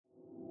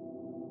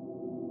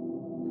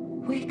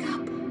Wake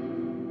up.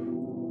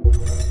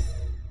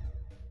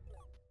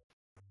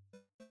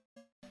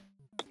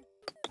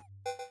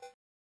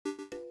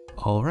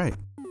 Alright,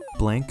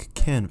 blank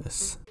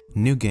canvas,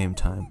 new game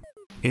time.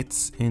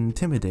 It's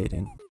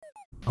intimidating,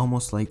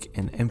 almost like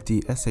an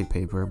empty essay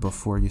paper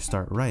before you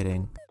start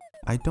writing.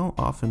 I don't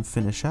often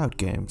finish out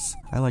games.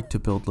 I like to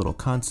build little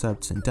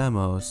concepts and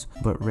demos,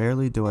 but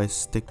rarely do I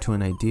stick to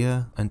an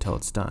idea until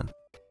it's done.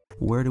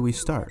 Where do we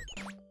start?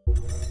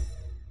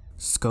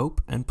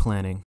 Scope and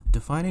planning.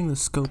 Defining the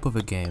scope of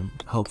a game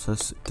helps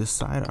us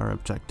decide our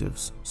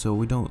objectives so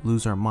we don't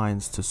lose our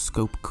minds to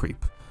scope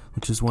creep,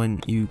 which is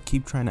when you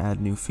keep trying to add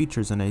new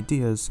features and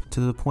ideas to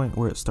the point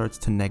where it starts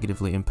to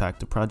negatively impact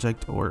the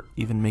project or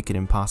even make it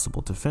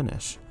impossible to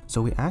finish.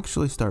 So we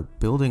actually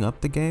start building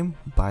up the game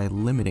by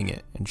limiting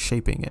it and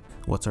shaping it.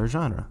 What's our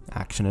genre?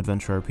 Action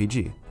adventure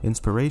RPG.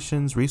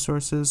 Inspirations,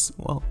 resources,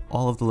 well,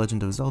 all of the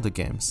Legend of Zelda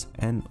games.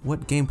 And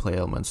what gameplay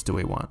elements do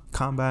we want?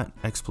 Combat,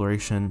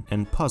 exploration,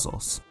 and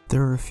puzzles.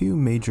 There are a few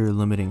major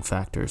limiting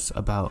factors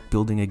about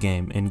building a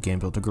game in Game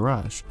Builder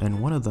Garage,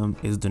 and one of them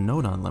is the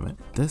node-on limit.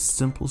 This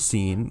simple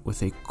scene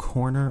with a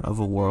corner of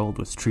a world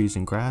with trees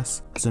and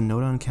grass has a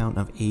node-on count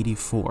of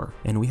 84,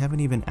 and we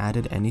haven't even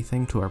added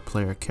anything to our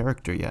player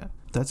character yet.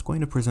 That's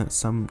going to present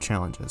some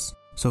challenges.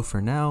 So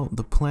for now,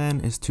 the plan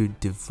is to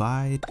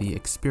divide the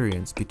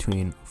experience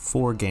between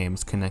 4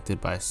 games connected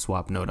by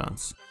swap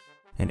node-ons.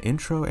 An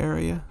intro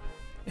area,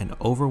 an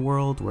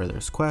overworld where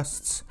there's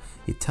quests,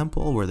 a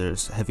temple where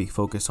there's heavy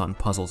focus on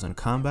puzzles and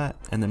combat,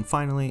 and then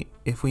finally,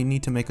 if we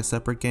need to make a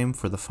separate game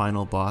for the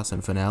final boss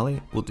and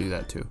finale, we'll do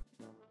that too.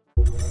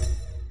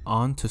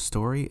 On to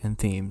story and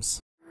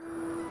themes.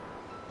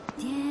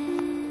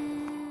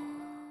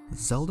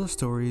 Zelda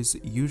stories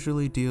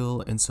usually deal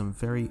in some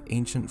very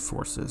ancient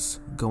forces,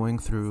 going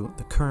through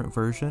the current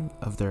version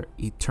of their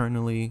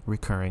eternally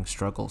recurring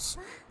struggles.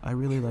 I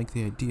really like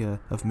the idea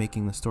of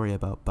making the story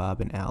about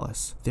Bob and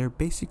Alice. They're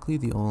basically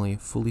the only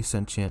fully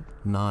sentient,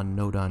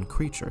 non-node-on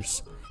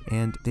creatures,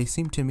 and they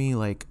seem to me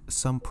like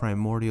some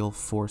primordial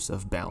force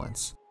of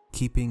balance,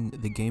 keeping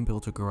the Game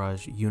Builder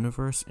Garage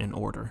universe in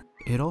order.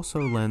 It also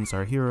lends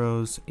our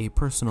heroes a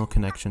personal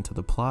connection to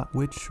the plot,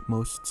 which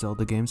most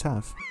Zelda games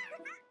have.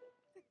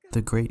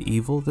 The great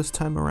evil this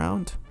time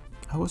around?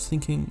 I was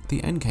thinking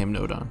the endgame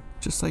node-on.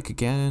 Just like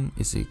Ganon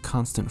is a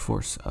constant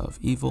force of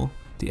evil,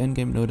 the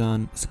endgame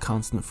node-on is a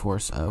constant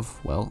force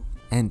of, well,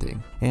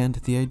 ending. And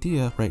the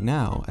idea, right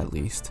now at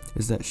least,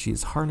 is that she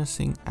is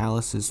harnessing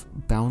Alice's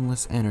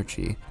boundless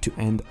energy to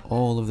end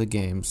all of the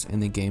games in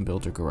the Game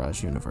Builder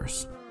Garage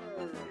universe.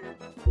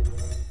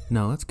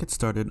 Now let's get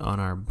started on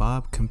our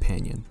Bob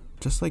companion.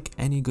 Just like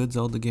any good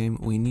Zelda game,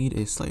 we need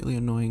a slightly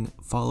annoying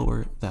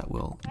follower that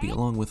will be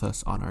along with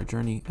us on our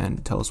journey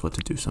and tell us what to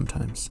do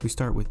sometimes. We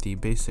start with the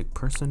basic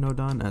person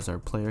node-on as our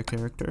player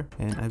character,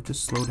 and I've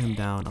just slowed him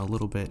down a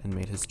little bit and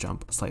made his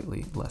jump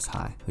slightly less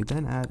high. We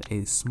then add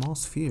a small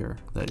sphere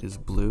that is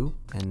blue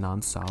and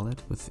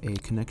non-solid with a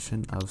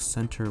connection of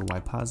center Y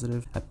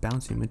positive, a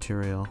bouncy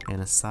material,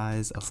 and a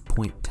size of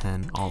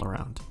 0.10 all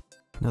around.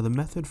 Now the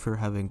method for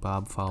having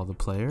Bob follow the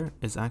player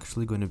is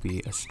actually going to be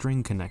a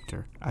string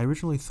connector. I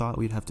originally thought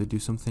we'd have to do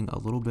something a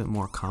little bit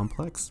more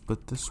complex,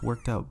 but this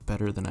worked out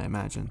better than I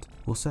imagined.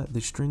 We'll set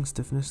the string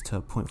stiffness to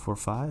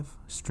 0.45,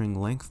 string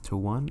length to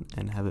 1,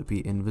 and have it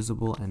be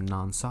invisible and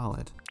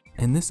non-solid.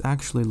 And this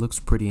actually looks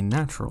pretty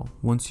natural.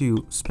 Once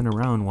you spin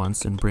around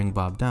once and bring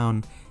Bob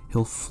down,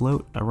 he'll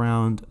float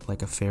around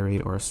like a fairy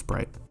or a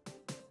sprite.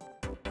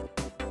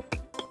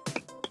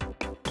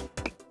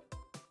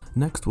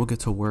 Next, we'll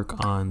get to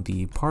work on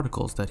the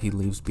particles that he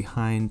leaves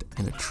behind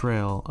and a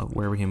trail of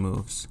where he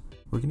moves.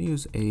 We're going to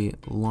use a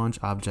launch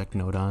object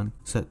node-on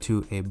set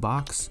to a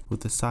box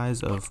with the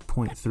size of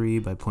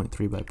 0.3 by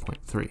 0.3 by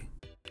 0.3.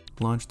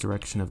 Launch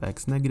direction of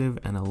x negative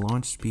and a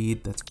launch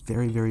speed that's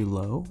very, very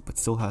low but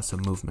still has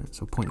some movement,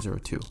 so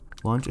 0.02.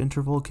 Launch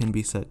interval can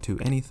be set to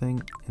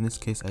anything. In this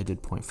case I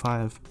did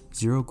 0.5,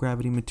 zero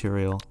gravity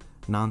material,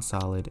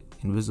 non-solid,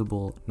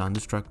 invisible,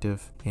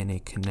 non-destructive, and a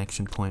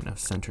connection point of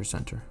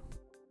center.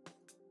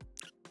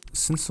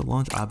 Since the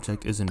launch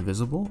object is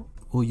invisible,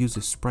 we'll use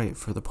a sprite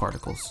for the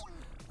particles.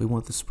 We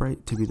want the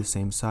sprite to be the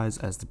same size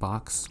as the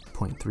box,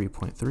 0.3,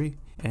 0.3,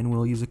 and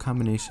we'll use a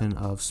combination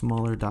of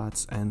smaller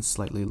dots and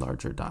slightly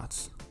larger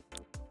dots.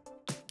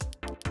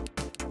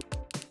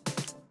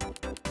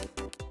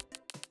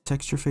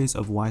 Texture face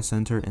of Y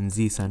center and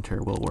Z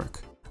center will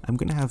work. I'm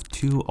going to have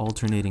 2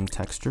 alternating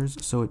textures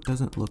so it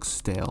doesn't look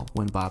stale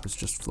when Bob is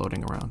just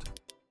floating around.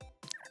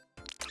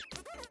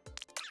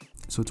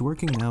 So it's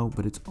working now,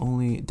 but it's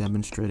only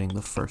demonstrating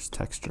the first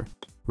texture.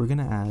 We're going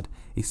to add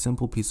a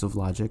simple piece of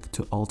logic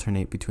to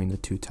alternate between the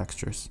 2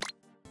 textures.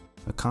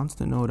 A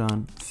constant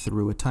node-on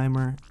through a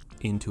timer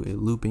into a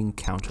looping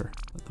counter.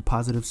 The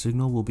positive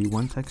signal will be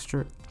one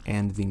texture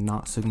and the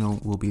not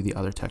signal will be the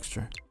other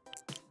texture.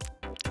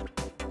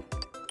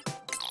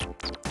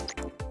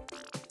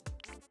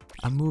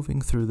 I'm moving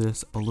through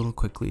this a little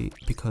quickly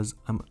because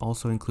I'm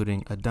also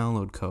including a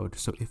download code,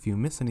 so if you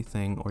miss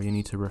anything or you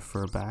need to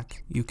refer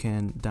back, you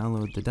can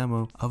download the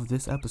demo of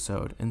this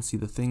episode and see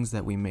the things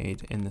that we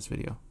made in this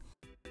video.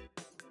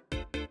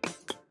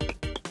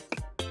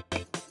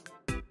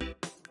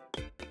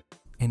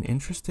 An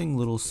interesting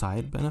little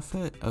side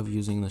benefit of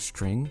using the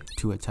string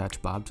to attach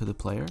Bob to the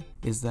player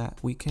is that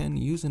we can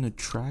use an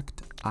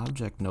attract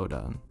object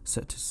node-on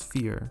set to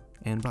sphere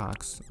and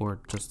box, or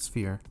just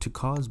sphere, to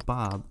cause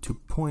Bob to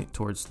point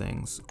towards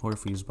things, or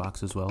if we use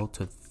box as well,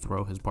 to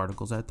throw his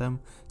particles at them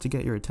to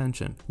get your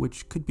attention,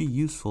 which could be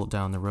useful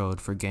down the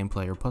road for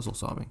gameplay or puzzle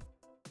solving.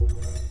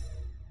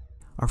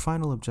 Our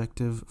final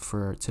objective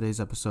for today's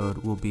episode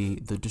will be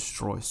the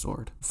Destroy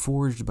Sword.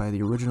 Forged by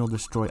the original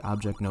Destroy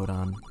object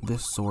node-on,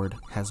 this sword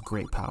has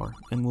great power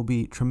and will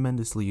be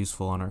tremendously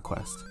useful on our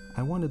quest.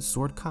 I wanted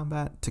sword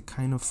combat to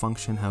kind of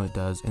function how it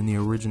does in the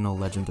original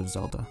Legend of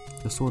Zelda.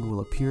 The sword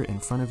will appear in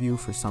front of you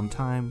for some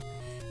time,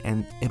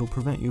 and it'll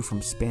prevent you from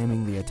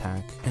spamming the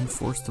attack and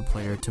force the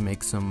player to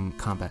make some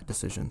combat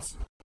decisions.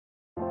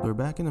 We're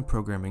back in the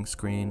programming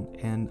screen,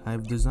 and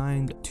I've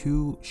designed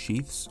two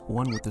sheaths,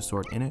 one with the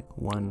sword in it,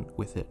 one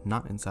with it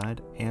not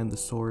inside, and the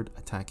sword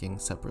attacking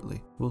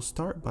separately. We'll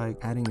start by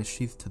adding the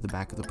sheath to the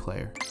back of the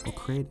player. We'll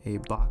create a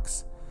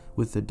box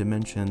with the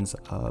dimensions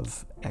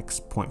of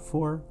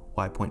x.4,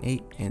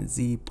 y.8, and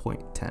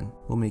z.10.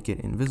 We'll make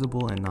it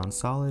invisible and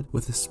non-solid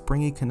with a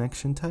springy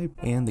connection type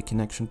and the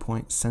connection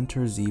point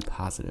center z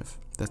positive.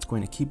 That's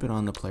going to keep it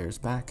on the player's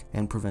back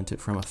and prevent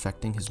it from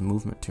affecting his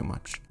movement too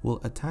much.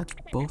 We'll attach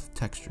both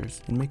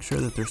textures and make sure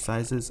that their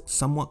sizes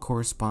somewhat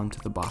correspond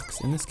to the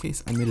box. In this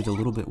case, I made it a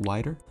little bit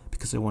wider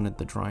because I wanted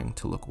the drawing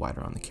to look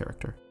wider on the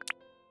character,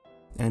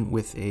 and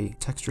with a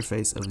texture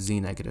face of Z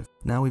negative.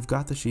 Now we've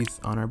got the sheath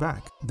on our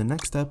back. The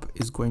next step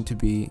is going to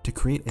be to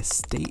create a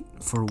state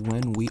for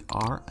when we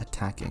are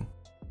attacking.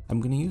 I'm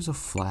going to use a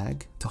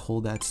flag to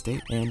hold that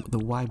state, and the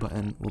Y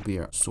button will be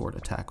our sword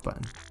attack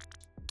button.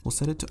 We'll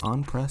set it to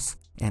on press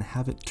and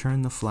have it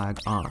turn the flag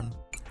on.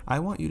 I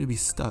want you to be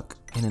stuck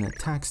in an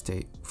attack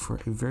state for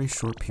a very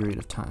short period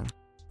of time,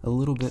 a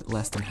little bit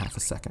less than half a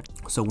second.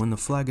 So when the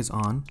flag is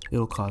on,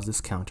 it'll cause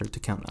this counter to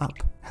count up.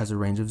 Has a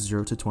range of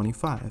 0 to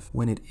 25.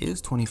 When it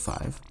is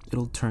 25,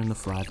 it'll turn the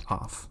flag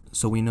off.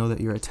 So we know that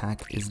your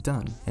attack is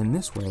done. And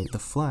this way, the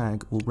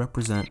flag will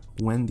represent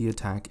when the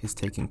attack is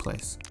taking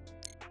place.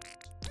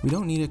 We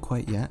don't need it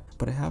quite yet,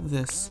 but I have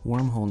this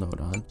wormhole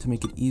node on to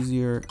make it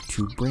easier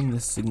to bring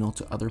this signal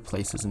to other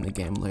places in the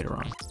game later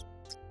on.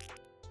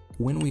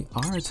 When we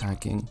are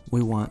attacking,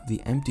 we want the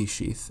empty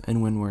sheath,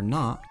 and when we're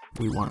not,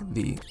 we want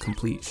the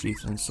complete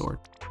sheath and sword.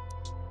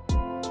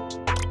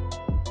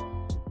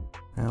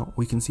 Now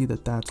we can see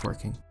that that's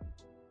working.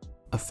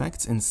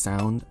 Effects and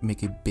sound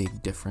make a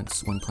big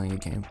difference when playing a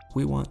game.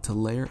 We want to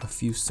layer a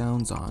few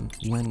sounds on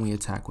when we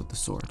attack with the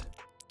sword.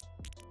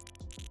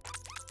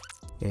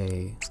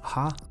 A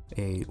ha,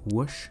 a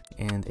whoosh,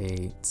 and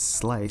a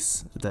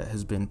slice that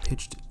has been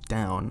pitched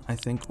down I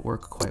think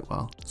work quite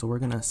well. So we're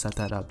gonna set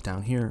that up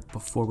down here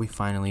before we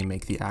finally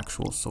make the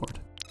actual sword.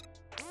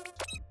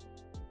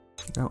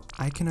 Now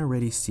I can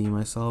already see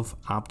myself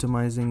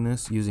optimizing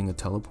this using a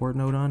teleport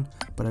node on,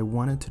 but I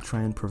wanted to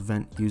try and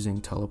prevent using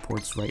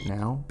teleports right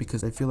now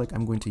because I feel like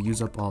I'm going to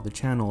use up all the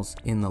channels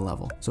in the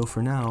level. So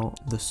for now,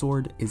 the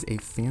sword is a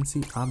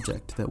fancy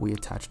object that we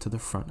attach to the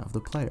front of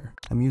the player.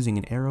 I'm using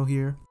an arrow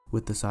here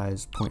with the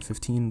size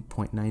 0.15,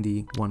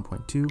 0.90,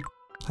 1.2.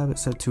 Have it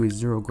set to a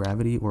 0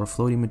 gravity or a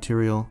floating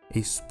material,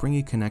 a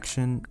springy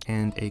connection,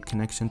 and a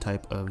connection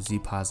type of Z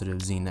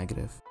positive, Z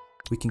negative.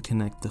 We can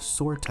connect the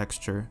sword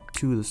texture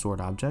to the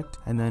sword object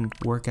and then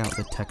work out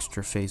the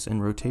texture face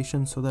and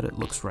rotation so that it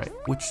looks right,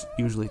 which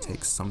usually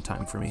takes some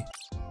time for me.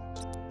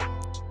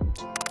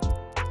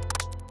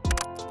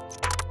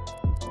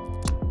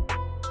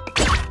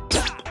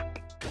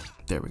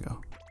 There we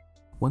go.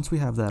 Once we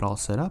have that all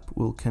set up,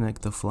 we'll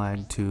connect the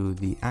flag to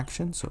the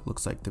action so it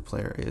looks like the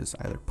player is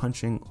either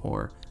punching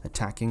or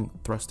attacking,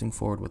 thrusting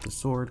forward with the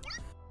sword.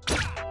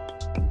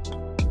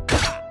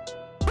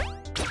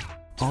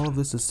 All of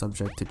this is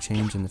subject to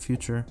change in the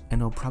future,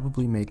 and I'll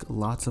probably make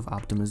lots of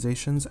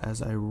optimizations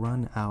as I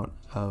run out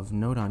of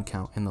node-on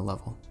count in the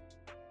level.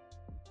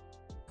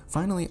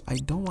 Finally, I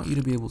don't want you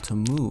to be able to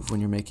move when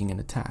you're making an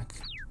attack.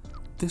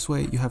 This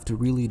way you have to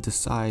really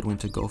decide when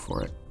to go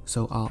for it.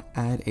 So I'll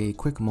add a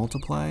quick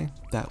multiply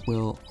that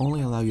will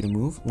only allow you to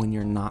move when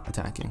you're not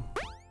attacking.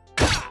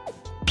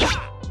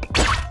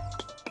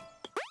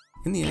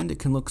 In the end, it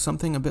can look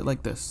something a bit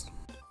like this.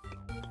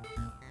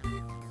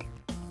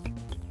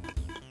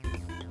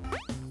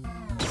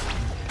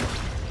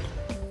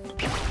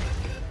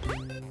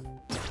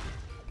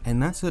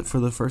 And that's it for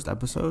the first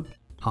episode.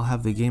 I'll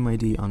have the game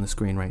ID on the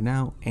screen right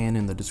now and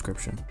in the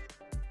description.